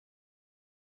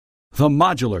The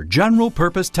Modular General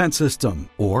Purpose Tent System,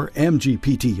 or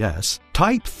MGPTS,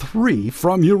 Type 3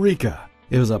 from Eureka,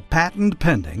 is a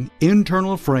patent-pending,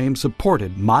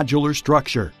 internal-frame-supported modular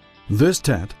structure. This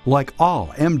tent, like all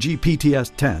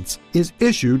MGPTS tents, is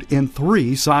issued in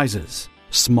 3 sizes: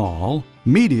 small,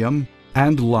 medium,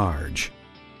 and large.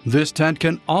 This tent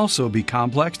can also be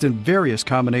complexed in various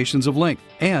combinations of length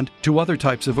and to other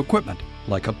types of equipment,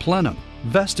 like a plenum,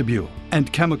 vestibule,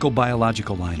 and chemical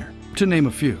biological liner, to name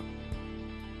a few.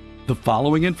 The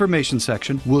following information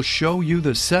section will show you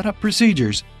the setup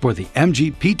procedures for the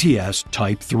MGPTS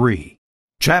Type 3.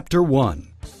 Chapter 1.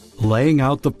 Laying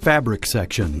out the fabric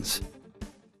sections.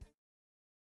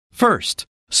 First,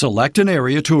 select an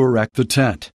area to erect the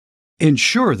tent.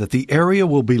 Ensure that the area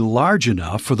will be large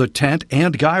enough for the tent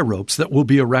and guy ropes that will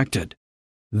be erected.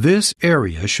 This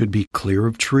area should be clear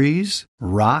of trees,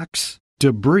 rocks,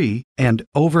 debris, and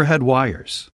overhead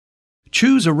wires.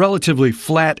 Choose a relatively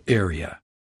flat area.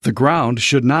 The ground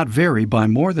should not vary by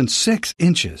more than 6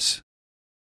 inches.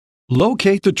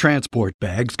 Locate the transport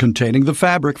bags containing the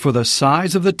fabric for the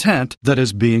size of the tent that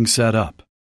is being set up.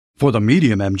 For the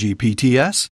medium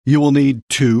MGPTS, you will need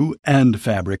 2 end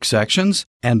fabric sections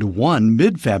and 1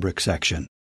 mid fabric section.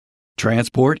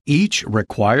 Transport each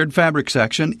required fabric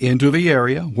section into the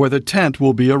area where the tent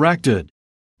will be erected.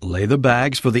 Lay the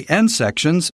bags for the end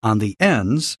sections on the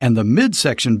ends and the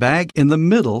midsection bag in the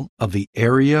middle of the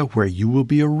area where you will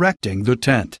be erecting the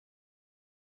tent.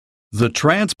 The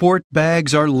transport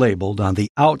bags are labeled on the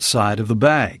outside of the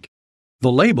bag.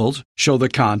 The labels show the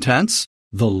contents,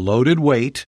 the loaded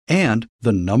weight, and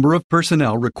the number of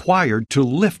personnel required to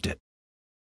lift it.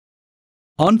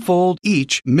 Unfold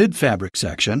each mid-fabric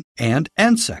section and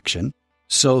end section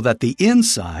so that the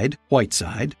inside, white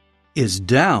side, is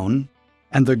down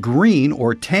and the green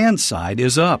or tan side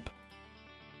is up.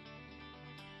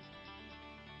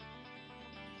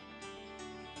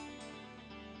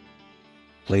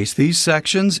 Place these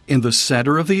sections in the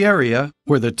center of the area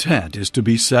where the tent is to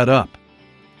be set up.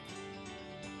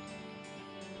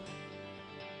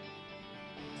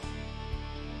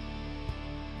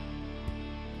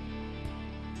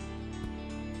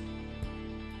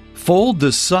 Fold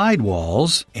the side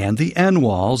walls and the end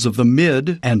walls of the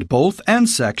mid and both end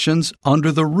sections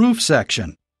under the roof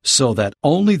section so that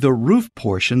only the roof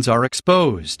portions are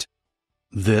exposed.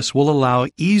 This will allow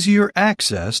easier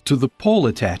access to the pole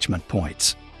attachment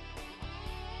points.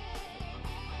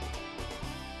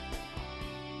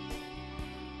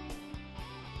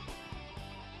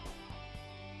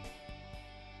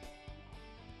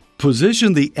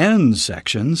 Position the end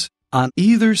sections on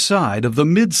either side of the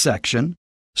midsection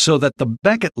so that the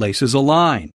becket laces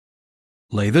align.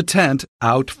 Lay the tent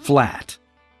out flat.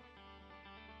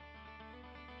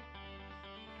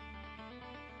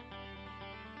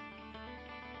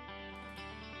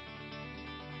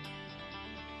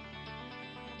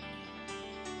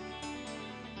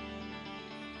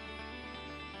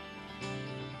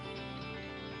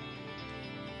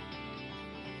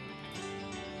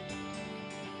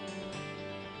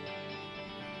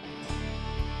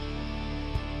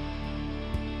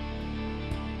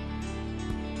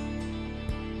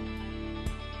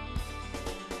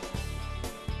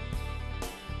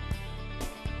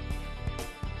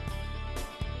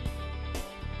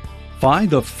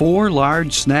 Find the 4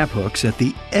 large snap hooks at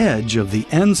the edge of the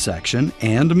end section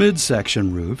and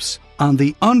midsection roofs on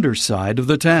the underside of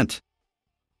the tent.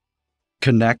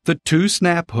 Connect the 2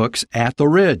 snap hooks at the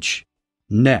ridge.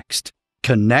 Next,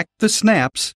 connect the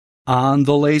snaps on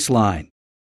the lace line.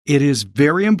 It is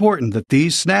very important that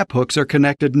these snap hooks are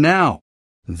connected now.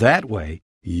 That way,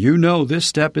 you know this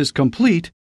step is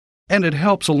complete and it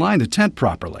helps align the tent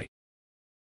properly.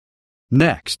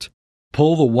 Next,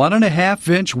 pull the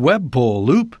 1.5-inch web pull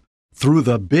loop through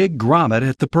the big grommet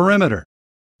at the perimeter.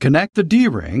 Connect the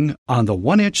D-ring on the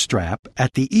 1-inch strap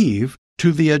at the eave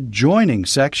to the adjoining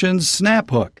section's snap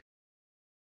hook.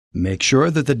 Make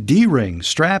sure that the D-ring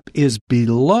strap is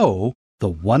below the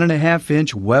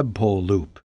 1.5-inch web pull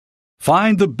loop.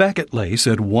 Find the becket lace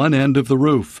at one end of the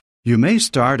roof. You may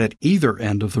start at either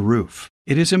end of the roof.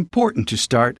 It is important to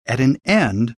start at an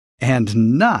end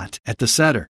and not at the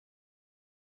center.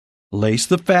 Lace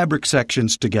the fabric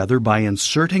sections together by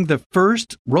inserting the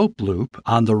first rope loop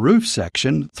on the roof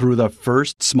section through the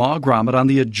first small grommet on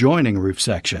the adjoining roof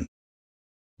section.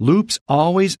 Loops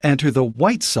always enter the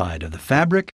white side of the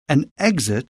fabric and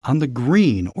exit on the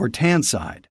green or tan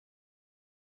side.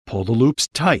 Pull the loops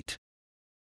tight.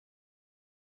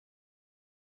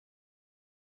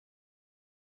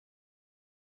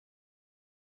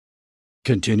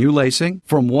 Continue lacing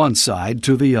from one side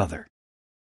to the other.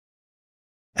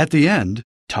 At the end,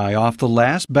 Tie off the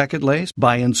last becket lace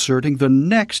by inserting the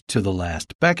next to the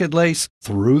last becket lace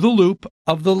through the loop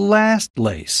of the last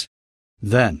lace.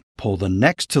 Then pull the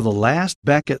next to the last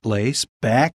becket lace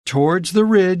back towards the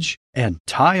ridge and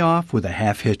tie off with a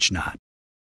half-hitch knot.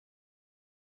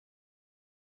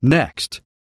 Next,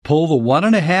 pull the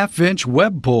 1.5-inch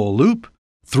web pull loop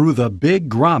through the big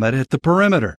grommet at the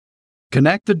perimeter.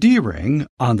 Connect the D-ring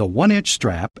on the 1-inch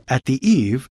strap at the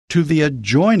eave to the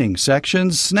adjoining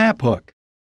section's snap hook.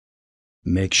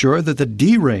 Make sure that the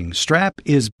D-ring strap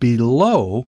is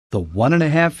below the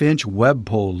 1.5-inch web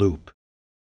pull loop.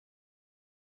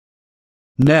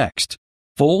 Next,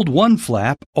 fold one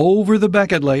flap over the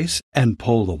becket lace and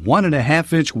pull the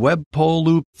 1.5-inch web pull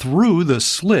loop through the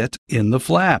slit in the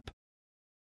flap.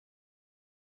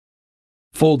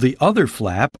 Fold the other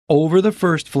flap over the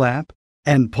first flap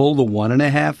and pull the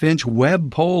 1.5-inch web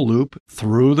pull loop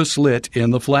through the slit in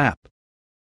the flap.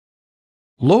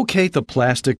 Locate the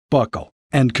plastic buckle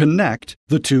and connect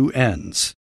the two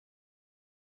ends.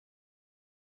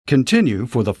 Continue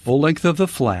for the full length of the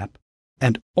flap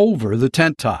and over the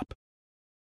tent top.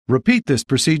 Repeat this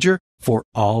procedure for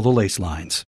all the lace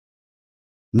lines.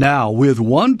 Now, with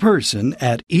one person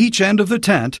at each end of the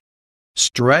tent,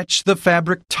 stretch the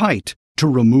fabric tight to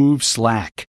remove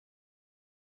slack.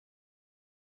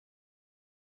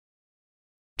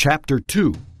 Chapter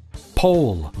 2.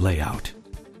 Pole Layout.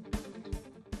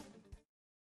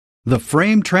 The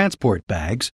frame transport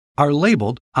bags are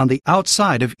labeled on the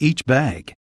outside of each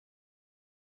bag.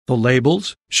 The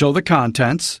labels show the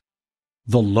contents,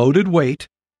 the loaded weight,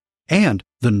 and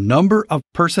the number of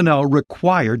personnel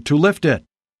required to lift it.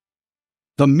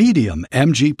 The medium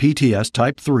MGPTS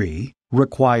Type 3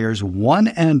 requires one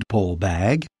end pole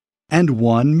bag and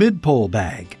one mid pole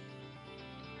bag.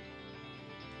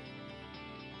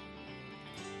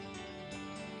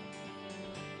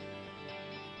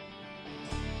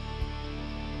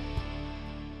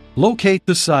 Locate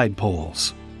the side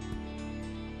poles.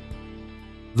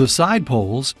 The side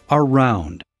poles are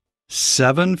round,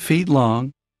 7 feet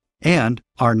long, and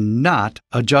are not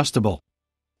adjustable.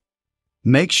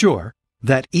 Make sure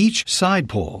that each side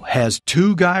pole has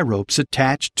 2 guy ropes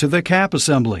attached to the cap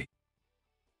assembly.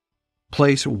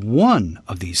 Place one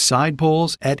of these side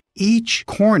poles at each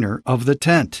corner of the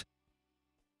tent.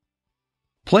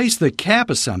 Place the cap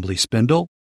assembly spindle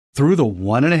through the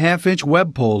 1.5-inch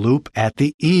web pole loop at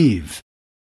the eave.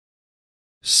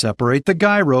 Separate the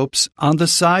guy ropes on the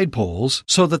side poles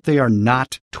so that they are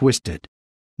not twisted.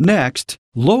 Next,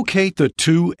 locate the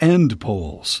 2 end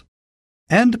poles.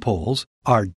 End poles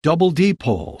are double D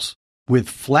poles with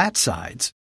flat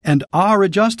sides and are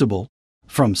adjustable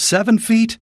from 7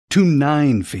 feet to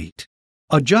 9 feet.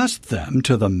 Adjust them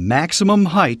to the maximum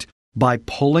height by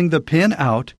pulling the pin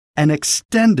out and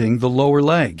extending the lower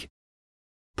leg.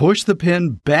 Push the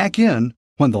pin back in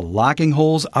when the locking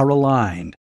holes are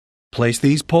aligned. Place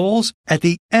these poles at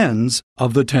the ends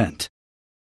of the tent.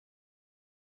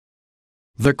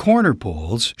 The corner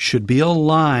poles should be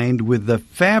aligned with the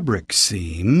fabric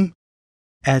seam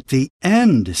at the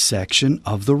end section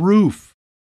of the roof.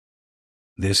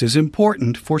 This is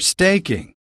important for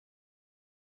staking.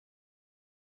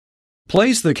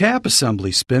 Place the cap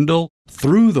assembly spindle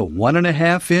through the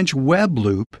 1.5-inch web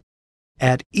loop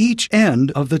at each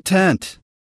end of the tent.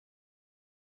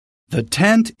 The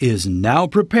tent is now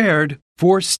prepared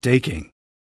for staking.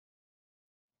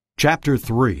 Chapter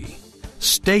 3.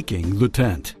 Staking the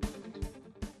tent.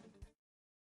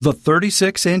 The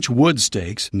 36-inch wood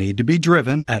stakes need to be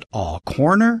driven at all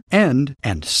corner, end,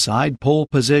 and side pole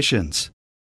positions.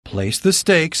 Place the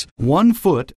stakes 1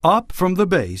 foot up from the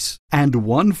base and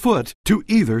 1 foot to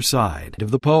either side of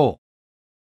the pole.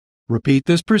 Repeat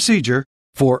this procedure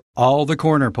for all the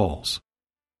corner poles.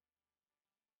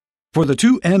 For the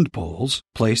 2 end poles,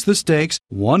 place the stakes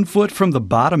 1 foot from the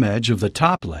bottom edge of the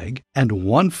top leg and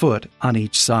 1 foot on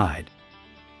each side.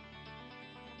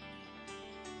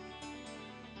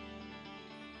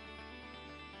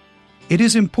 It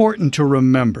is important to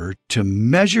remember to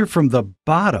measure from the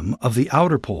bottom of the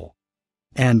outer pole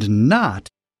and not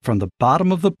from the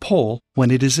bottom of the pole when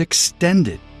it is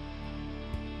extended.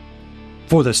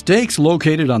 For the stakes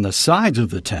located on the sides of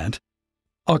the tent,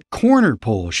 a corner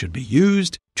pole should be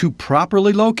used to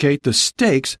properly locate the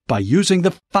stakes by using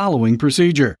the following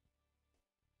procedure.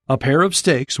 A pair of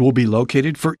stakes will be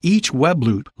located for each web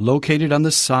loop located on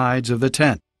the sides of the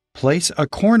tent. Place a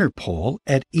corner pole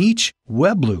at each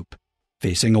web loop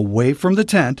facing away from the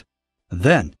tent,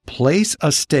 then place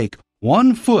a stake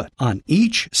 1 foot on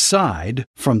each side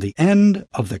from the end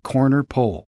of the corner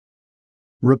pole.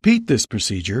 Repeat this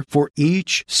procedure for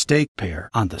each stake pair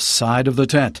on the side of the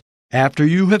tent. After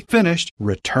you have finished,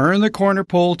 return the corner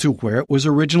pole to where it was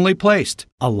originally placed,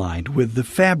 aligned with the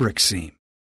fabric seam.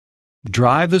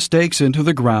 Drive the stakes into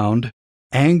the ground,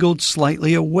 angled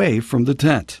slightly away from the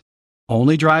tent.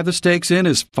 Only drive the stakes in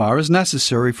as far as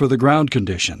necessary for the ground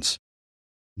conditions.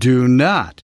 Do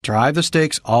not drive the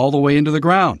stakes all the way into the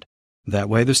ground. That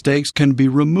way the stakes can be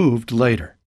removed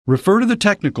later. Refer to the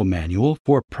technical manual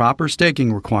for proper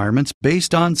staking requirements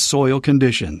based on soil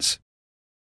conditions.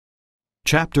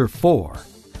 Chapter 4.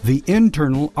 The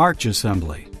Internal Arch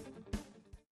Assembly.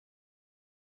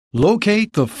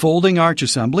 Locate the folding arch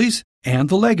assemblies and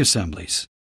the leg assemblies.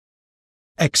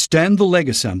 Extend the leg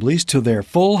assemblies to their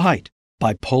full height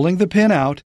by pulling the pin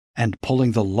out and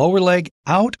pulling the lower leg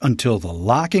out until the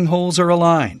locking holes are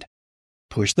aligned.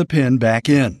 Push the pin back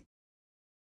in.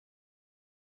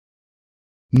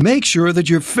 Make sure that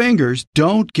your fingers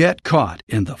don't get caught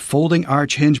in the folding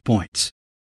arch hinge points.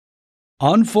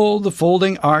 Unfold the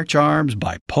folding arch arms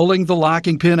by pulling the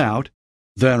locking pin out,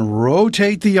 then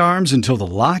rotate the arms until the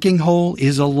locking hole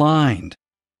is aligned.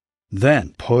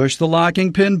 Then push the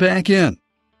locking pin back in.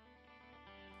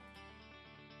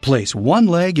 Place one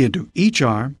leg into each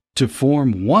arm to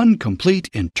form one complete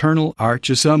internal arch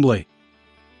assembly.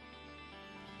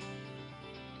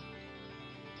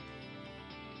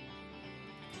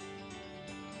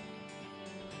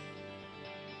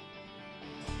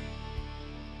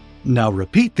 Now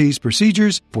repeat these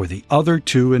procedures for the other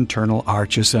two internal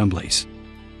arch assemblies.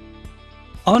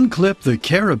 Unclip the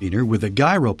carabiner with the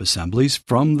guy rope assemblies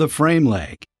from the frame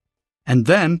leg, and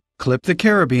then clip the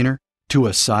carabiner to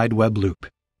a side web loop.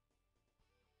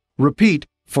 Repeat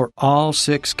for all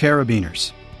 6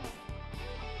 carabiners.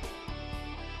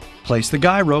 Place the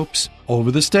guy ropes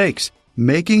over the stakes,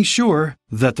 making sure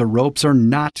that the ropes are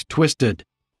not twisted.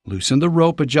 Loosen the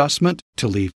rope adjustment to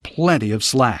leave plenty of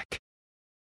slack.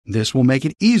 This will make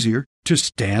it easier to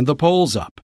stand the poles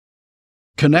up.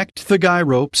 Connect the guy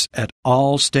ropes at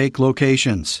all stake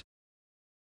locations.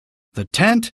 The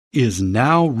tent is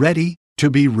now ready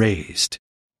to be raised.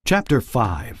 Chapter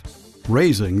 5.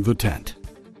 Raising the tent.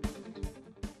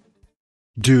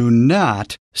 Do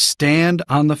not stand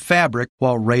on the fabric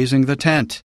while raising the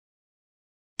tent.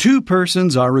 2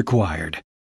 persons are required.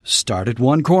 Start at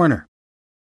one corner.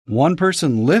 One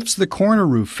person lifts the corner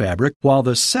roof fabric while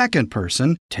the second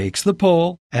person takes the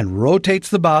pole and rotates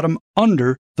the bottom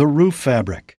under the roof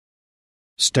fabric.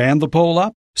 Stand the pole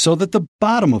up so that the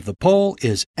bottom of the pole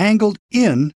is angled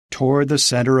in toward the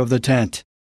center of the tent.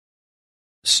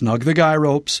 Snug the guy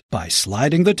ropes by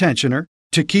sliding the tensioner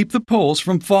to keep the poles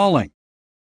from falling.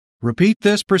 Repeat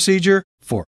this procedure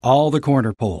for all the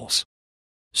corner poles.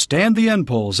 Stand the end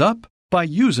poles up by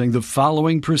using the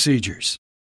following procedures.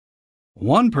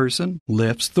 One person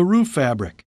lifts the roof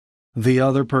fabric. The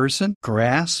other person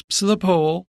grasps the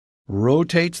pole,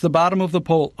 rotates the bottom of the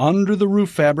pole under the roof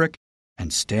fabric,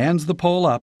 and stands the pole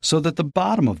up so that the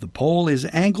bottom of the pole is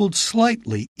angled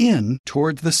slightly in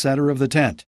towards the center of the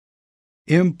tent.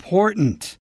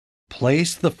 Important!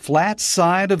 Place the flat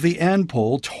side of the end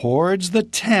pole towards the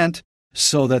tent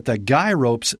so that the guy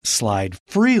ropes slide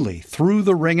freely through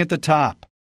the ring at the top.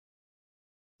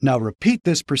 Now repeat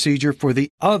this procedure for the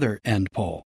other end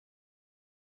pole.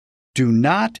 Do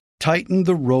not tighten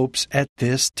the ropes at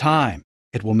this time.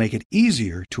 It will make it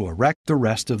easier to erect the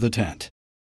rest of the tent.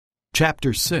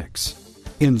 Chapter 6.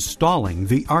 Installing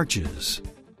the arches.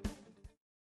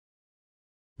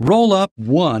 Roll up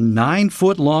one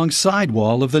 9-foot-long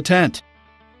sidewall of the tent.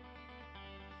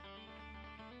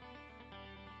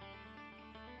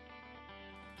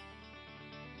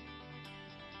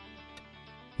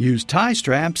 Use tie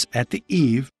straps at the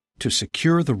eave to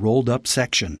secure the rolled-up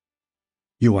section.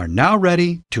 You are now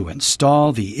ready to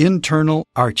install the internal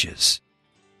arches.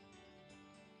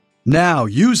 Now,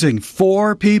 using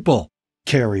 4 people,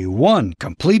 carry one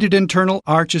completed internal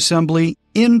arch assembly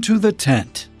into the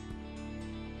tent.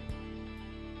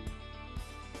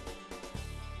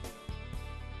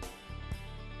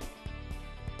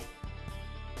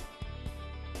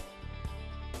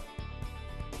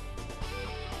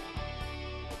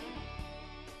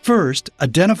 First,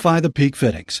 identify the peak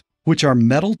fittings, which are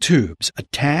metal tubes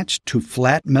attached to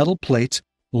flat metal plates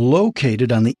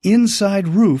located on the inside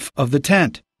roof of the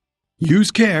tent.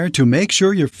 Use care to make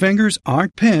sure your fingers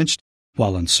aren't pinched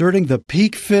while inserting the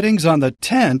peak fittings on the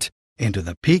tent into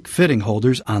the peak fitting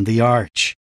holders on the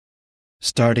arch.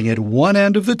 Starting at one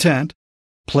end of the tent,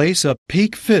 place a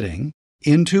peak fitting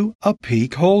into a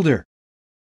peak holder.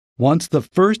 Once the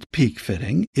first peak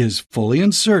fitting is fully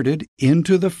inserted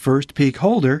into the first peak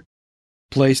holder,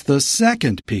 place the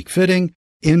second peak fitting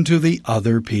into the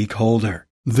other peak holder.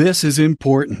 This is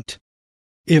important.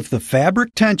 If the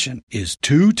fabric tension is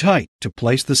too tight to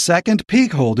place the second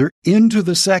peak holder into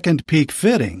the second peak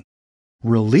fitting,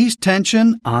 release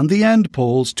tension on the end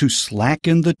poles to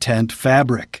slacken the tent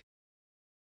fabric.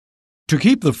 To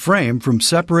keep the frame from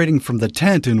separating from the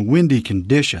tent in windy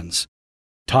conditions,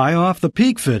 tie off the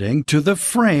peak fitting to the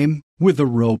frame with the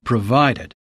rope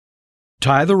provided.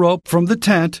 Tie the rope from the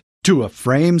tent to a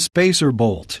frame spacer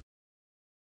bolt.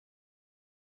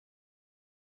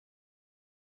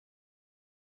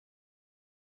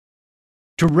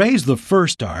 To raise the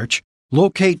first arch,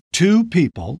 locate 2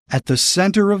 people at the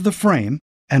center of the frame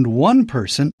and 1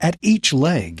 person at each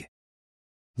leg.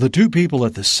 The 2 people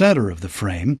at the center of the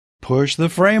frame push the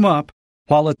frame up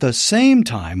while at the same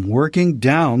time working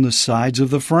down the sides of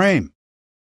the frame.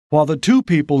 While the 2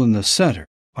 people in the center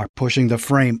are pushing the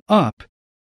frame up,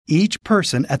 each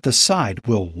person at the side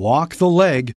will walk the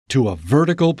leg to a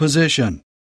vertical position.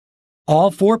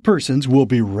 All 4 persons will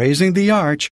be raising the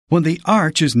arch when the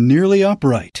arch is nearly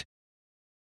upright.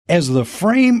 As the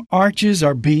frame arches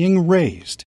are being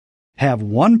raised, have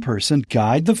 1 person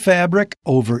guide the fabric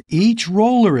over each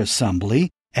roller assembly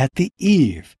at the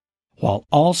eave, while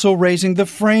also raising the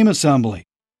frame assembly.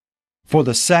 For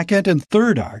the second and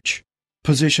third arch,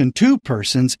 position 2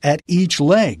 persons at each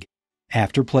leg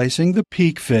after placing the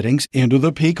peak fittings into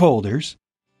the peak holders,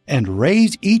 and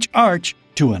raise each arch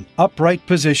to an upright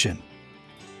position.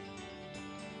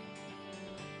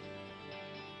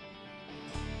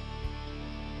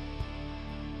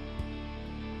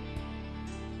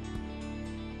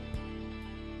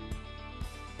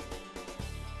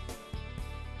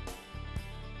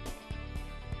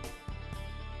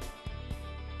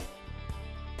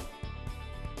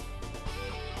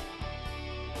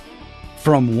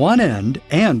 From one end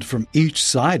and from each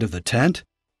side of the tent,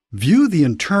 view the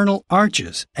internal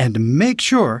arches and make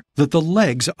sure that the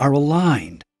legs are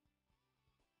aligned.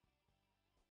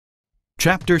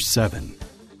 Chapter 7.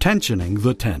 Tensioning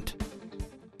the tent.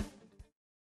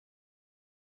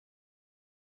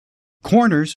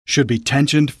 Corners should be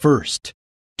tensioned first.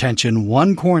 Tension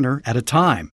 1 corner at a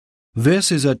time.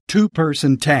 This is a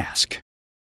 2-person task.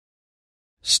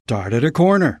 Start at a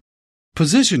corner.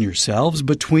 Position yourselves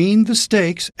between the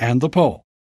stakes and the pole.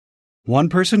 1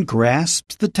 person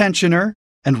grasps the tensioner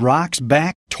and rocks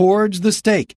back towards the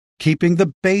stake, keeping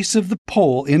the base of the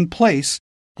pole in place,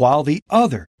 while the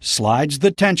other slides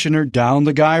the tensioner down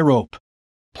the guy rope.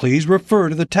 Please refer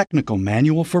to the technical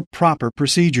manual for proper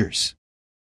procedures.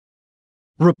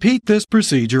 Repeat this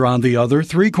procedure on the other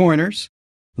 3 corners,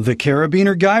 the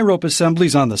carabiner guy rope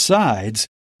assemblies on the sides,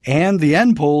 and the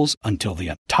end poles until the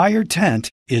entire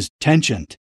tent is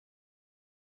tensioned.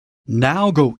 Now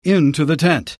go into the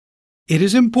tent. It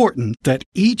is important that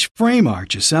each frame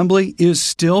arch assembly is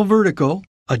still vertical,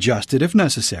 adjusted if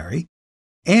necessary,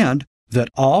 and that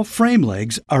all frame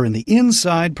legs are in the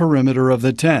inside perimeter of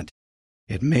the tent.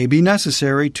 It may be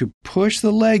necessary to push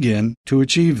the leg in to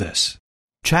achieve this.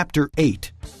 Chapter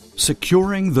 8.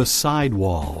 Securing the side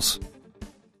walls.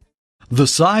 The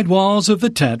side walls of the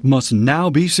tent must now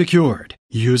be secured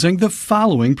using the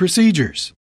following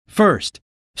procedures. First,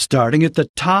 starting at the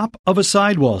top of a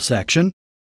sidewall section,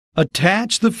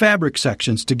 attach the fabric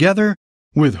sections together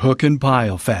with hook and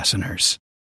pile fasteners.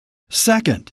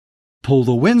 Second, pull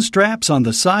the wind straps on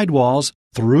the sidewalls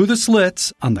through the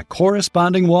slits on the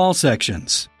corresponding wall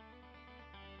sections.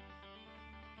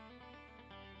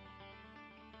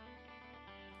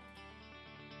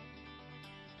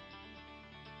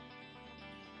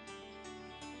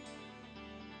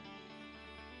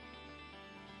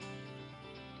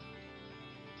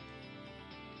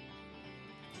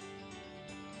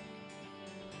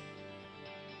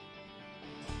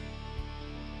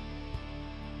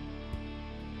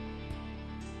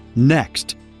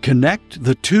 Next, connect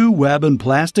the 2 web and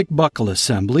plastic buckle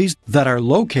assemblies that are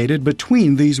located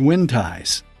between these wind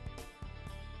ties.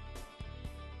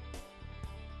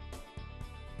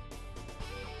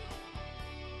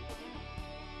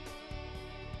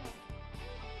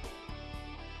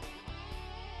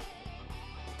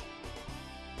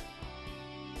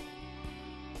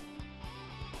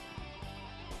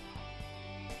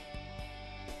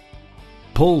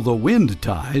 Pull the wind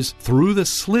ties through the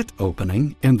slit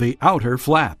opening in the outer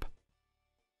flap.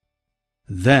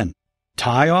 Then,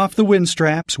 tie off the wind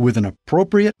straps with an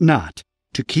appropriate knot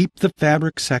to keep the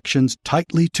fabric sections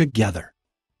tightly together.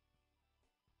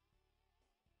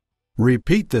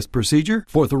 Repeat this procedure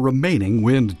for the remaining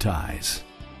wind ties.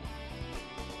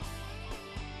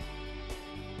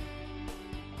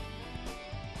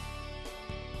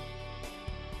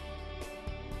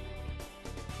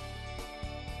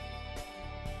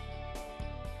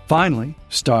 Finally,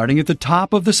 starting at the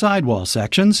top of the sidewall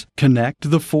sections,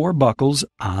 connect the 4 buckles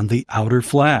on the outer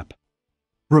flap.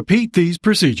 Repeat these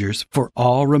procedures for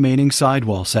all remaining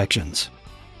sidewall sections.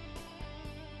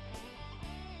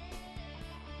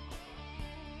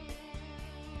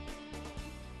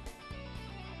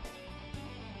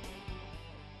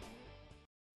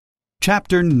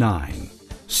 Chapter 9.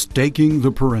 Staking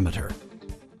the perimeter.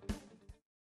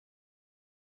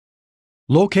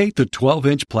 Locate the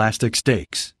 12-inch plastic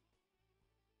stakes.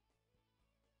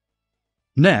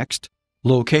 Next,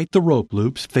 locate the rope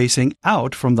loops facing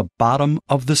out from the bottom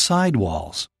of the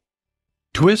sidewalls.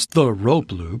 Twist the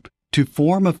rope loop to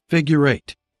form a figure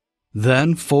 8.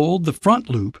 Then fold the front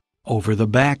loop over the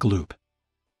back loop.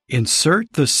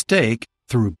 Insert the stake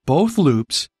through both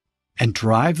loops and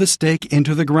drive the stake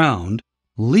into the ground,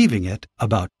 leaving it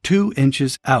about 2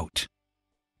 inches out.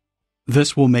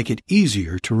 This will make it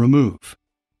easier to remove.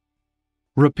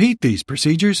 Repeat these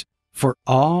procedures for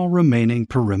all remaining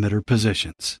perimeter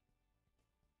positions.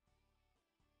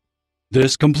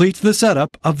 This completes the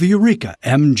setup of the Eureka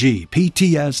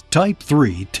MGPTS Type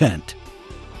 3 tent.